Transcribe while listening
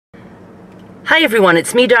Hi everyone,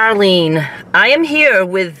 it's me, Darlene. I am here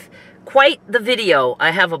with quite the video.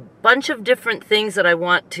 I have a bunch of different things that I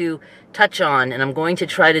want to touch on, and I'm going to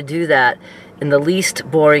try to do that in the least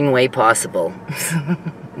boring way possible.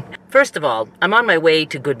 First of all, I'm on my way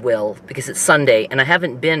to Goodwill because it's Sunday, and I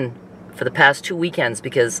haven't been for the past 2 weekends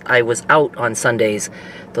because I was out on Sundays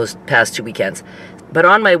those past 2 weekends. But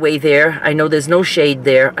on my way there, I know there's no shade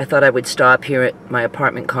there. I thought I would stop here at my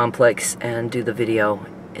apartment complex and do the video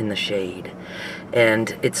in the shade.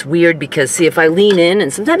 And it's weird because, see, if I lean in,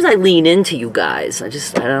 and sometimes I lean into you guys, I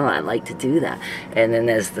don't know, I like to do that. And then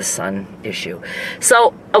there's the sun issue.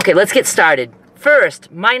 So, okay, let's get started.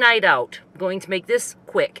 First, my night out. I'm going to make this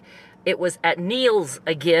quick. It was at Neil's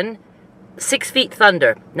again, 6 Feet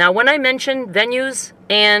Thunder. Now, when I mention venues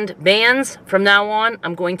and bands from now on,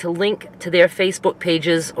 I'm going to link to their Facebook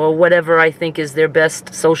pages or whatever I think is their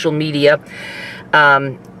best social media.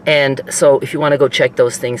 And so if you want to go check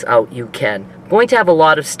those things out, you can. I'm going to have a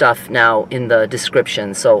lot of stuff now in the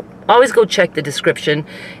description, so always go check the description.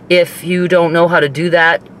 If you don't know how to do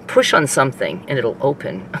that, push on something and it'll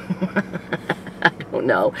open. I don't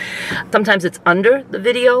know. Sometimes it's under the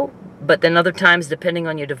video, but then other times, depending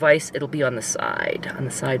on your device, it'll be on the side, on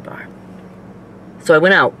the sidebar. So I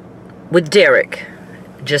went out with Derek,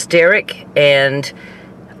 just Derek, and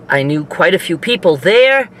I knew quite a few people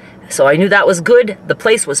there. So I knew that was good. The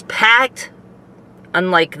place was packed,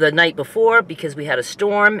 unlike the night before, because we had a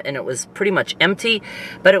storm and it was pretty much empty,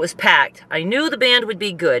 but it was packed. I knew the band would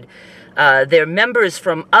be good. They're members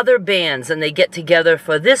from other bands, and they get together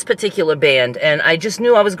for this particular band, and I just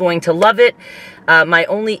knew I was going to love it. My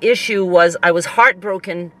only issue was I was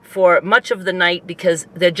heartbroken for much of the night because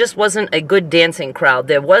there just wasn't a good dancing crowd.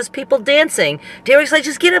 There was people dancing. Derek's like,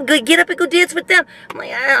 just get up and go dance with them. I'm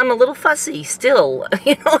like, I'm a little fussy still.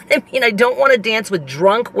 You know what I mean? I don't want to dance with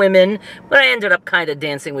drunk women, but I ended up kind of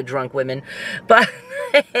dancing with drunk women. But,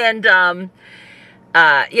 and,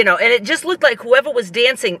 you know, and it just looked like whoever was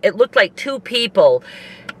dancing, it looked like two people.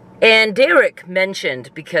 And Derek mentioned,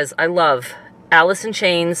 because I love Alice in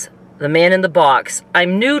Chains, The Man in the Box.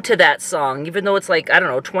 I'm new to that song, even though it's like, I don't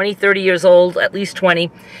know, 20, 30 years old, at least 20.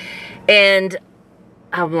 And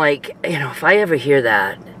I'm like, you know, if I ever hear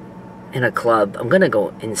that in a club, I'm going to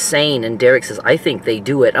go insane. And Derek says, I think they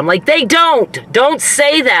do it. I'm like, they don't! Don't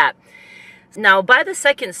say that! Now, by the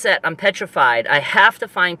second set, I'm petrified. I have to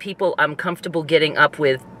find people I'm comfortable getting up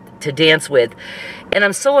with to dance with. And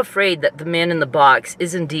I'm so afraid that The Man in the Box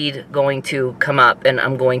is indeed going to come up, and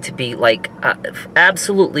I'm going to be, like,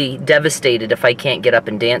 absolutely devastated if I can't get up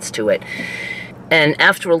and dance to it. And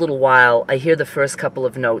after a little while, I hear the first couple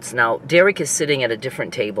of notes. Now, Derek is sitting at a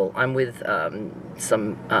different table. I'm with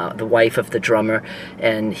the wife of the drummer,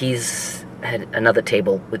 and he's had another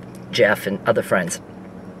table with Jeff and other friends.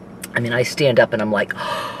 I mean, I stand up and I'm like,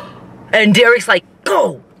 oh. And Derek's like,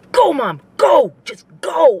 go, Mom, go, just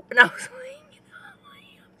go. And I was like,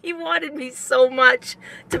 he wanted me so much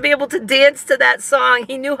to be able to dance to that song.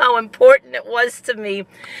 He knew how important it was to me.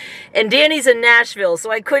 And Danny's in Nashville, so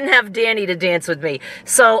I couldn't have Danny to dance with me.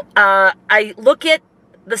 So I look at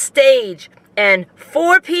the stage, and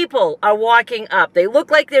 4 people are walking up. They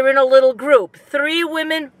look like they're in a little group. 3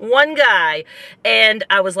 women, 1 guy. And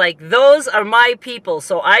I was like, those are my people.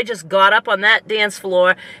 So I just got up on that dance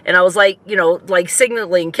floor, and I was like, you know, like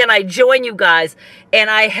signaling, can I join you guys? And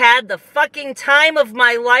I had the fucking time of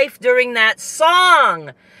my life during that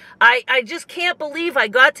song. I just can't believe I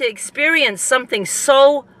got to experience something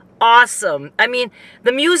so awesome. I mean,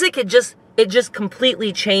 the music, it just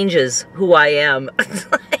completely changes who I am.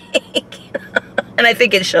 And I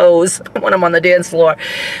think it shows when I'm on the dance floor.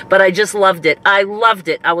 But I just loved it. I loved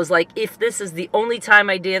it. I was like, if this is the only time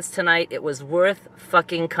I dance tonight, it was worth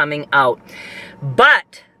fucking coming out.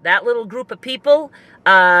 But that little group of people,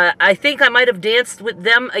 I think I might have danced with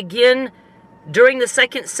them again during the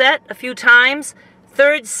second set a few times.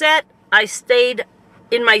 Third set, I stayed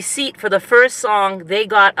in my seat for the first song. They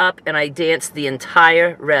got up and I danced the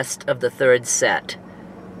entire rest of the third set.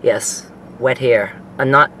 Yes, wet hair. And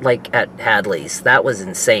not like at Hadley's. That was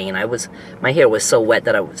insane. My hair was so wet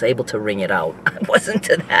that I was able to wring it out. I wasn't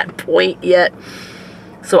to that point yet.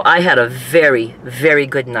 So I had a very, very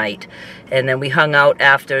good night. And then we hung out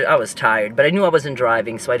after. I was tired, but I knew I wasn't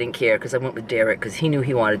driving, so I didn't care because I went with Derek because he knew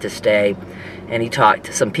he wanted to stay. And he talked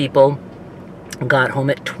to some people. Got home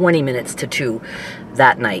at 20 minutes to 2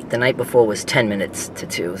 that night. The night before was 10 minutes to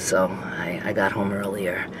 2, so I got home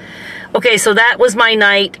earlier. Okay, so that was my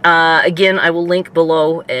night. Again, I will link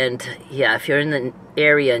below, and yeah, if you're in the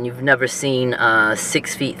area and you've never seen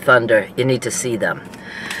 6 Feet Thunder, you need to see them.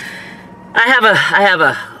 I have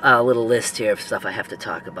a little list here of stuff I have to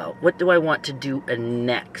talk about. What do I want to do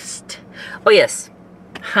next? Oh yes,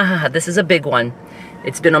 this is a big one.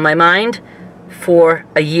 It's been on my mind for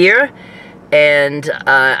a year, and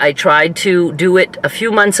I tried to do it a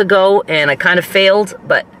few months ago, and I kind of failed,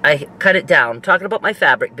 but I cut it down. I'm talking about my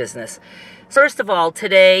fabric business. First of all,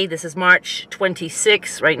 today, this is March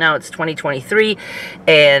 26th, right now it's 2023,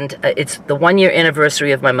 and it's the 1-year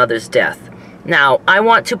anniversary of my mother's death. Now, I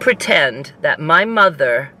want to pretend that my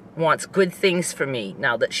mother wants good things for me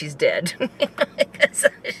now that she's dead.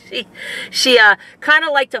 she kind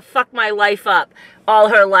of liked to fuck my life up all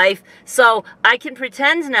her life, so I can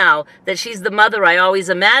pretend now that she's the mother I always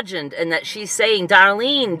imagined, and that she's saying,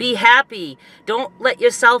 Darlene, be happy, don't let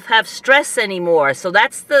yourself have stress anymore. So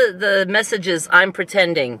that's the messages I'm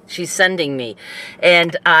pretending she's sending me.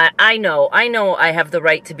 And I know I have the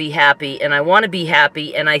right to be happy, and I want to be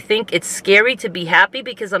happy, and I think it's scary to be happy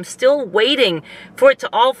because I'm still waiting for it to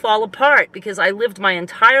all fall apart, because I lived my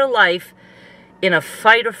entire life in a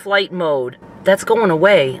fight or flight mode. That's going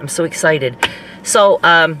away. I'm so excited. So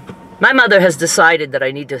my mother has decided that I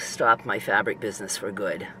need to stop my fabric business for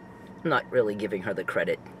good. I'm not really giving her the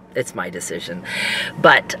credit. It's my decision,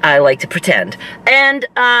 but I like to pretend. And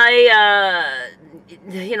I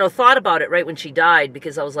thought about it right when she died,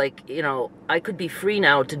 because I was like, I could be free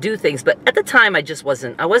now to do things, but at the time I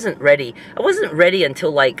wasn't ready. I wasn't ready until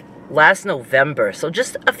like last November, so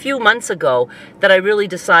just a few months ago, that I really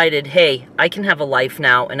decided, hey, I can have a life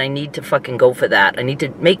now, and I need to fucking go for that. I need to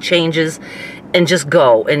make changes and just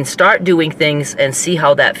go and start doing things and see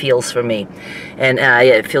how that feels for me. And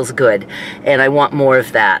it feels good, and I want more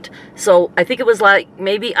of that. So I think it was like,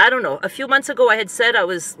 maybe, I don't know, a few months ago I had said I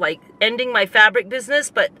was like ending my fabric business,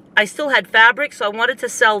 but I still had fabric, so I wanted to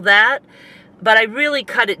sell that. But I really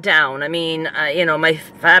cut it down. I mean, my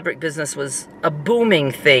fabric business was a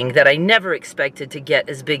booming thing that I never expected to get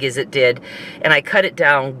as big as it did. And I cut it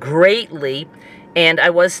down greatly. And I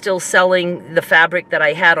was still selling the fabric that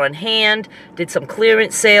I had on hand, did some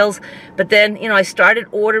clearance sales. But then, I started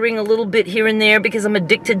ordering a little bit here and there because I'm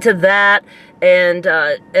addicted to that. And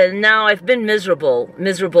now I've been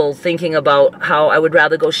miserable thinking about how I would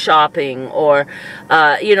rather go shopping, or,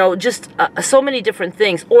 just so many different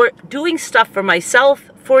things, or doing stuff for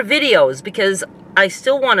myself for videos, because I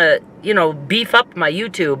still want to, beef up my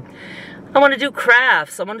YouTube. I want to do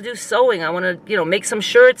crafts. I want to do sewing. I want to, make some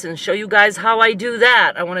shirts and show you guys how I do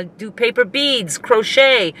that. I want to do paper beads,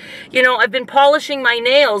 crochet. I've been polishing my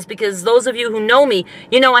nails, because those of you who know me,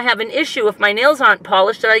 I have an issue if my nails aren't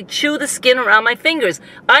polished, that I chew the skin around my fingers.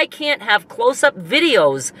 I can't have close-up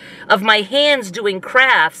videos of my hands doing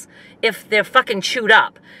crafts if they're fucking chewed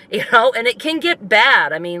up, and it can get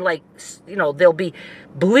bad. I mean, like, there'll be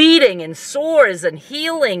bleeding and sores and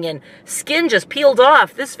healing and skin just peeled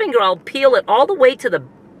off. This finger, I'll peel it all the way to the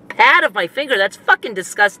pad of my finger. That's fucking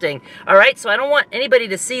disgusting. All right, so I don't want anybody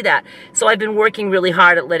to see that. So I've been working really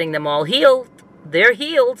hard at letting them all heal. They're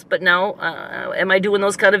healed, but now, am I doing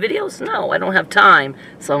those kind of videos? No, I don't have time,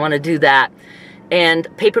 so I want to do that. And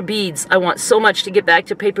paper beads, I want so much to get back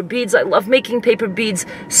to paper beads. I love making paper beads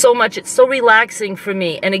so much. It's so relaxing for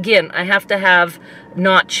me. And again, I have to have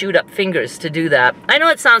not chewed up fingers to do that. I know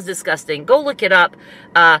it sounds disgusting. Go look it up.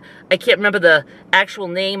 I can't remember the actual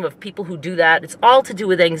name of people who do that. It's all to do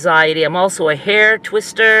with anxiety. I'm also a hair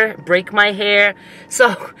twister, break my hair.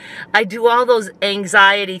 So I do all those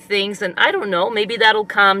anxiety things, and I don't know, maybe that'll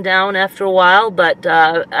calm down after a while, but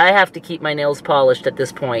I have to keep my nails polished at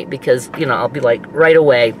this point, because, I'll be like, right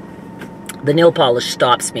away, the nail polish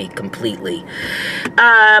stops me completely.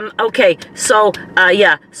 Okay, so,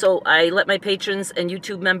 so I let my patrons and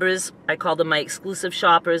YouTube members, I call them my exclusive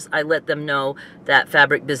shoppers, I let them know that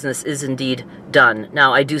fabric business is indeed done.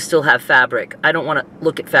 Now, I do still have fabric. I don't want to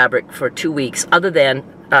look at fabric for 2 weeks, other than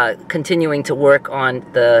continuing to work on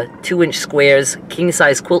the 2-inch squares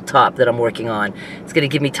king-size quilt top that I'm working on. It's going to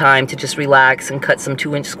give me time to just relax and cut some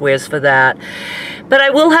 2-inch squares for that. But I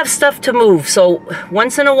will have stuff to move, so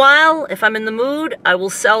once in a while, if I'm in the mood, I will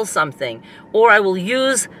sell something, or I will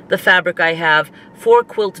use the fabric I have for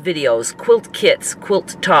quilt videos, quilt kits,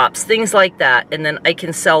 quilt tops, things like that, and then I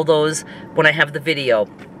can sell those when I have the video.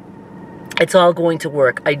 It's all going to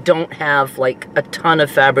work. I don't have like a ton of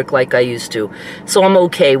fabric like I used to. So I'm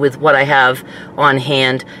okay with what I have on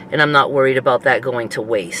hand, and I'm not worried about that going to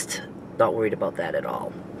waste. Not worried about that at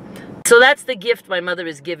all. So that's the gift my mother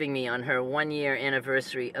is giving me on her 1-year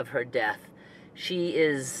anniversary of her death. She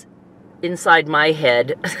is inside my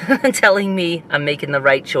head telling me I'm making the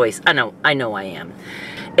right choice. I know I am.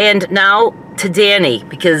 And now to Danny,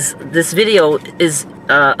 because this video is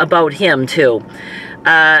about him too.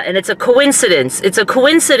 And it's a coincidence. It's a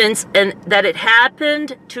coincidence and that it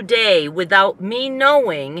happened today without me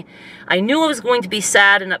knowing. I knew I was going to be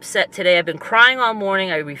sad and upset today. I've been crying all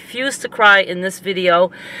morning. I refused to cry in this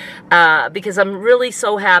video because I'm really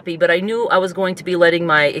so happy, but I knew I was going to be letting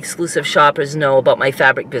my exclusive shoppers know about my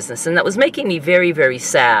fabric business, and that was making me very, very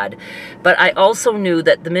sad. But I also knew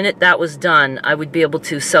that the minute that was done, I would be able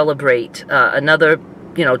to celebrate another,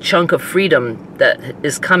 you know, chunk of freedom that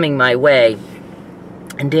is coming my way.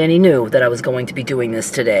 And Danny knew that I was going to be doing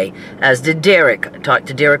this today, as did Derek. I talked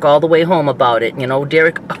to Derek all the way home about it. You know,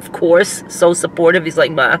 Derek, of course, so supportive. He's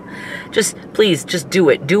like, Ma, just, please, just do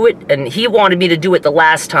it. Do it. And he wanted me to do it the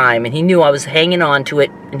last time, and he knew I was hanging on to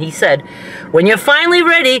it. And he said, when you're finally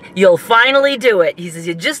ready, you'll finally do it. He says,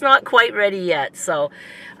 you're just not quite ready yet. So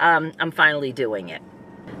I'm finally doing it.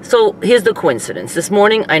 So here's the coincidence. This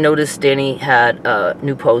morning, I noticed Danny had a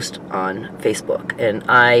new post on Facebook, and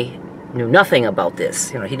I knew nothing about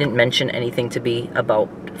this. You know, he didn't mention anything to me about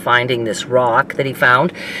finding this rock that he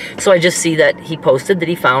found. So I just see that he posted that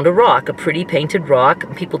he found a rock, a pretty painted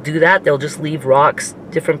rock. People do that. They'll just leave rocks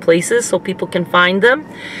different places so people can find them.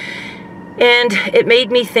 And it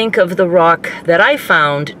made me think of the rock that I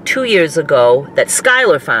found 2 years ago that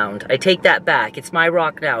Skylar found. I take that back. It's my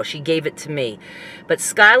rock now. She gave it to me. But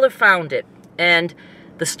Skylar found it. And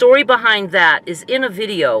the story behind that is in a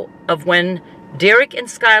video of when Derek and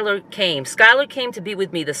Skylar came. Skylar came to be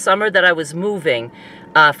with me the summer that I was moving,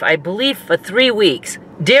 I believe for 3 weeks.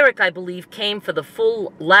 Derek, I believe, came for the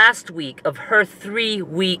full last week of her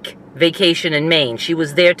 3-week vacation in Maine. She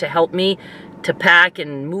was there to help me to pack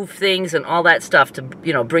and move things and all that stuff, to,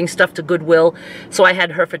 you know, bring stuff to Goodwill. So I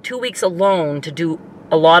had her for 2 weeks alone to do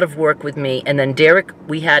a lot of work with me. And then Derek,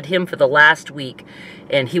 we had him for the last week,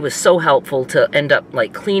 and he was so helpful to end up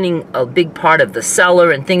like cleaning a big part of the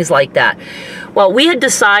cellar and things like that. Well, we had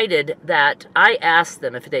decided that I asked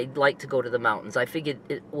them if they'd like to go to the mountains. I figured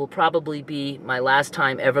it will probably be my last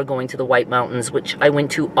time ever going to the White Mountains, which I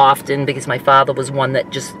went to often because my father was one that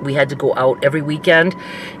just, we had to go out every weekend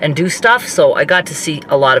and do stuff. So I got to see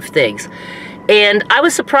a lot of things. And I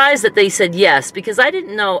was surprised that they said yes, because I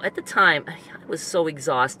didn't know at the time. I was so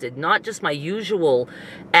exhausted, not just my usual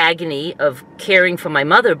agony of caring for my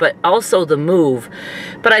mother, but also the move.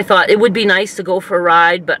 But I thought it would be nice to go for a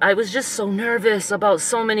ride, but I was just so nervous about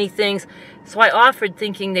so many things. So I offered,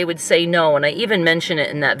 thinking they would say no, and I even mention it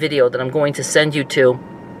in that video that I'm going to send you to.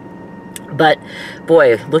 But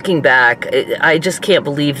boy, looking back, I just can't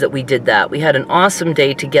believe that we did that. We had an awesome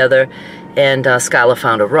day together, and Skylar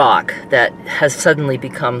found a rock that has suddenly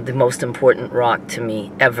become the most important rock to me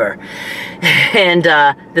ever. And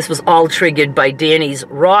this was all triggered by Danny's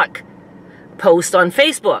rock post on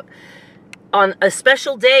Facebook. On a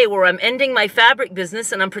special day where I'm ending my fabric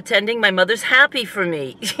business and I'm pretending my mother's happy for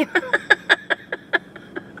me.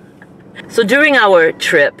 So during our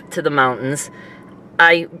trip to the mountains,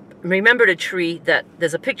 I remembered a tree that,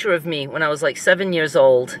 there's a picture of me when I was like 7 years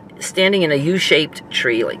old, standing in a U-shaped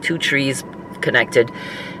tree, like 2 trees connected.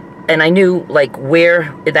 And I knew like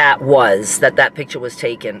where that was, that picture was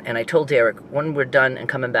taken. And I told Derek, when we're done and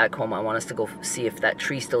coming back home, I want us to go see if that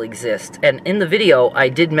tree still exists. And in the video, I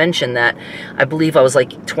did mention that I believe I was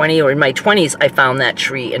like 20 or in my 20s, I found that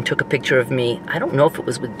tree and took a picture of me. I don't know if it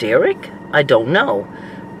was with Derek. I don't know.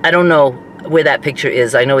 I don't know where that picture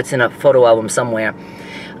is. I know it's in a photo album somewhere.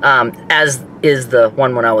 As is the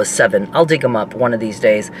one when I was 7. I'll dig them up one of these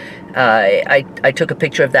days. I took a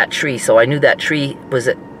picture of that tree, so I knew that tree was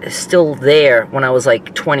still there when I was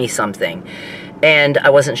like 20-something. And I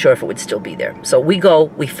wasn't sure if it would still be there. So we go,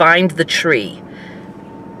 we find the tree.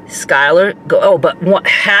 Skylar, but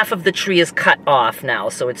half of the tree is cut off now,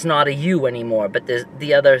 so it's not a U anymore, but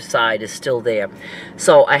the other side is still there.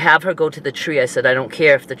 So I have her go to the tree. I said, I don't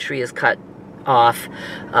care if the tree is cut off,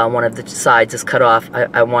 one of the sides is cut off.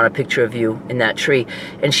 I want a picture of you in that tree.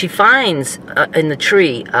 And she finds in the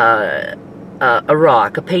tree a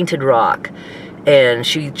rock, a painted rock, and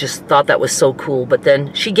she just thought that was so cool. But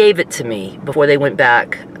then she gave it to me before they went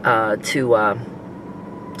back to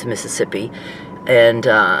Mississippi, and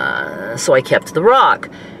so I kept the rock,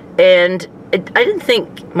 and I didn't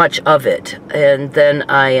think much of it. And then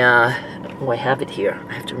I have it here.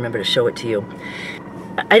 I have to remember to show it to you.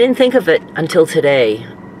 I didn't think of it until today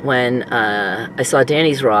when I saw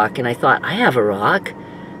Danny's rock, and I thought, I have a rock.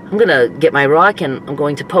 I'm going to get my rock and I'm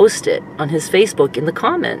going to post it on his Facebook in the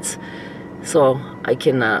comments so I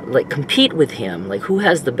can like compete with him. Like, who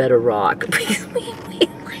has the better rock? Because we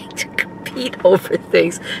like to compete over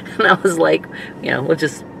things. And I was like, you know, we'll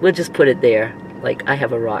just put it there. Like, I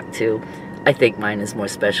have a rock too. I think mine is more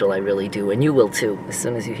special, I really do, and you will too, as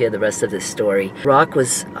soon as you hear the rest of this story. Rock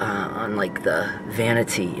was on like the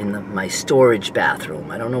vanity in my storage bathroom.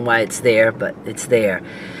 I don't know why it's there, but it's there.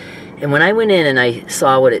 And when I went in and I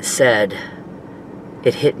saw what it said,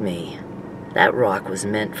 it hit me. That rock was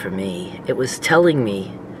meant for me. It was telling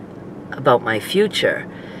me about my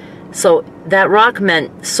future. So that rock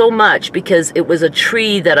meant so much because it was a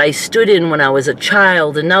tree that I stood in when I was a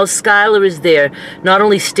child, and now Skylar is there, not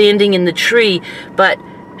only standing in the tree, but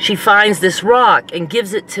she finds this rock and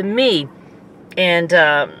gives it to me. And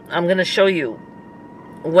I'm going to show you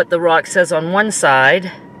what the rock says on one side.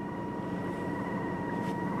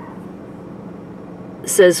 It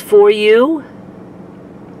says, "For you."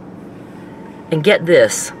 And get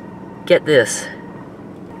this. Get this.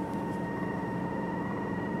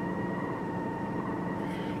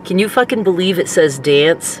 Can you fucking believe it says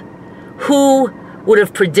dance? Who would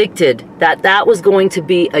have predicted that that was going to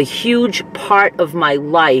be a huge part of my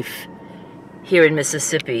life here in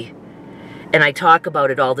Mississippi? And I talk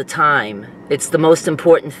about it all the time. It's the most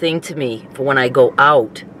important thing to me for when I go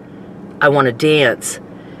out. I want to dance.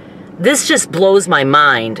 This just blows my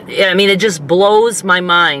mind. I mean, it just blows my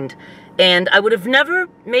mind. And I would have never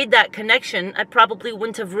made that connection. I probably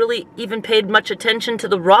wouldn't have really even paid much attention to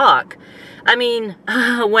the rock. I mean,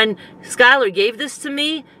 when Skylar gave this to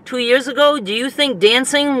me 2 years ago, do you think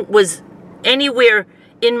dancing was anywhere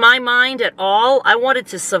in my mind at all? I wanted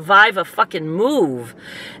to survive a fucking move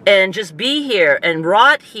and just be here and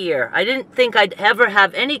rot here. I didn't think I'd ever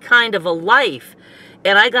have any kind of a life.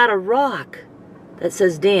 And I got a rock that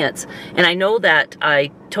says dance. And I know that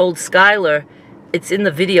I told Skylar, it's in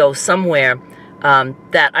the video somewhere,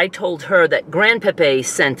 that I told her that Grandpappy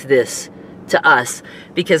sent this to us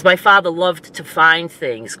because my father loved to find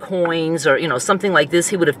things, coins or, you know, something like this.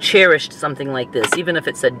 He would have cherished something like this, even if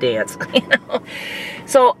it said dance, you know.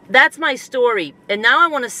 So that's my story. And now I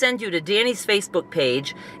want to send you to Danny's Facebook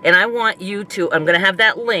page, and I want you to, I'm going to have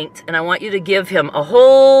that linked, and I want you to give him a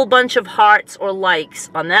whole bunch of hearts or likes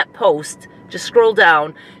on that post. Just scroll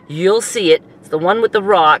down, you'll see it. The one with the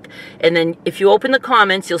rock, and then if you open the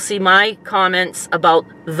comments, you'll see my comments about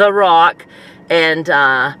the rock, and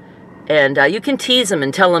you can tease him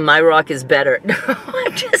and tell him my rock is better. No,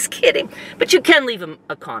 I'm just kidding. But you can leave him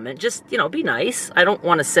a comment. Just, you know, be nice. I don't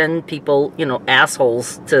want to send people, you know,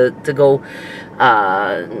 assholes to go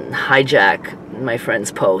hijack my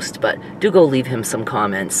friend's post, but do go leave him some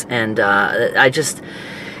comments. And the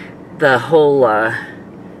whole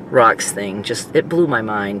rocks thing, just, it blew my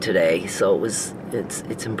mind today. So it's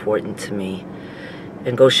important to me.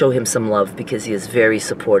 And go show him some love because he is very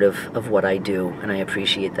supportive of what I do, and I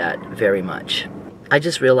appreciate that very much. I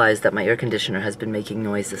just realized that my air conditioner has been making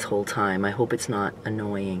noise this whole time. I hope it's not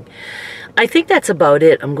annoying. I think that's about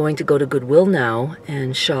it. I'm going to go to Goodwill now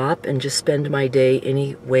and shop and just spend my day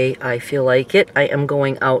any way I feel like it. I am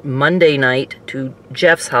going out Monday night to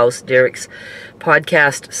Jeff's house, Derek's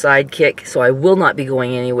podcast sidekick, so I will not be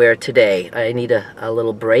going anywhere today. I need a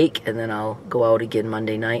little break, and then I'll go out again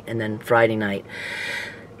Monday night and then Friday night.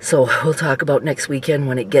 So we'll talk about next weekend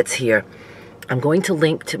when it gets here. I'm going to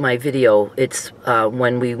link to my video. It's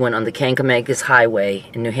when we went on the Kankamagus Highway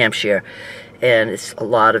in New Hampshire. And it's a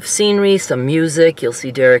lot of scenery, some music. You'll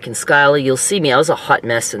see Derek and Skylar. You'll see me. I was a hot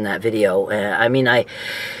mess in that video. I mean, I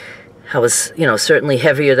was, you know, certainly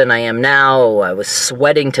heavier than I am now. I was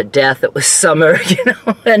sweating to death. It was summer, you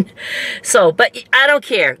know. And so, but I don't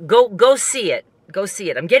care. Go see it. Go see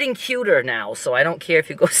it. I'm getting cuter now, so I don't care if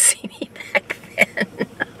you go see me back then.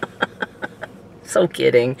 So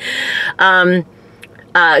kidding.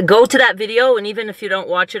 Go to that video, and even if you don't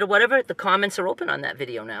watch it or whatever, the comments are open on that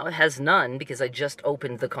video now. It has none because I just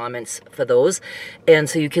opened the comments for those. And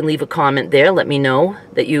so you can leave a comment there. Let me know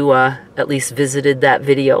that you at least visited that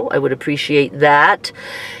video. I would appreciate that.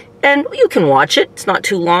 And you can watch it. It's not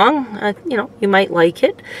too long. You know, you might like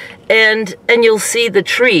it. And you'll see the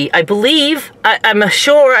tree. I believe, I'm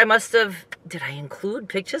sure I must have, did I include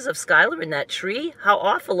pictures of Skylar in that tree? How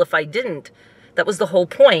awful if I didn't. That was the whole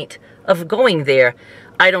point of going there.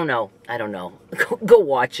 I don't know. I don't know. Go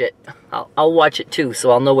watch it. I'll watch it too, so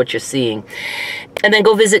I'll know what you're seeing. And then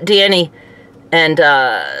go visit Danny and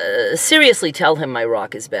seriously tell him my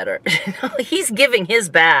rock is better. He's giving his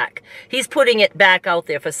back. He's putting it back out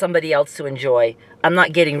there for somebody else to enjoy. I'm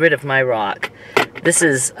not getting rid of my rock. This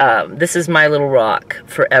is my little rock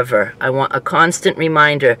forever. I want a constant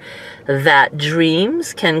reminder that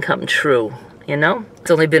dreams can come true. You know,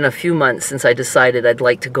 it's only been a few months since I decided I'd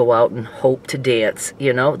like to go out and hope to dance,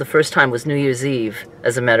 you know. The first time was New Year's Eve,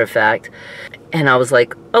 as a matter of fact. And I was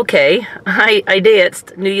like, okay, I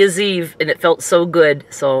danced New Year's Eve and it felt so good.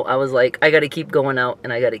 So I was like, I got to keep going out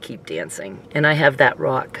and I got to keep dancing. And I have that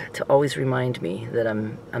rock to always remind me that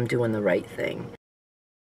I'm doing the right thing.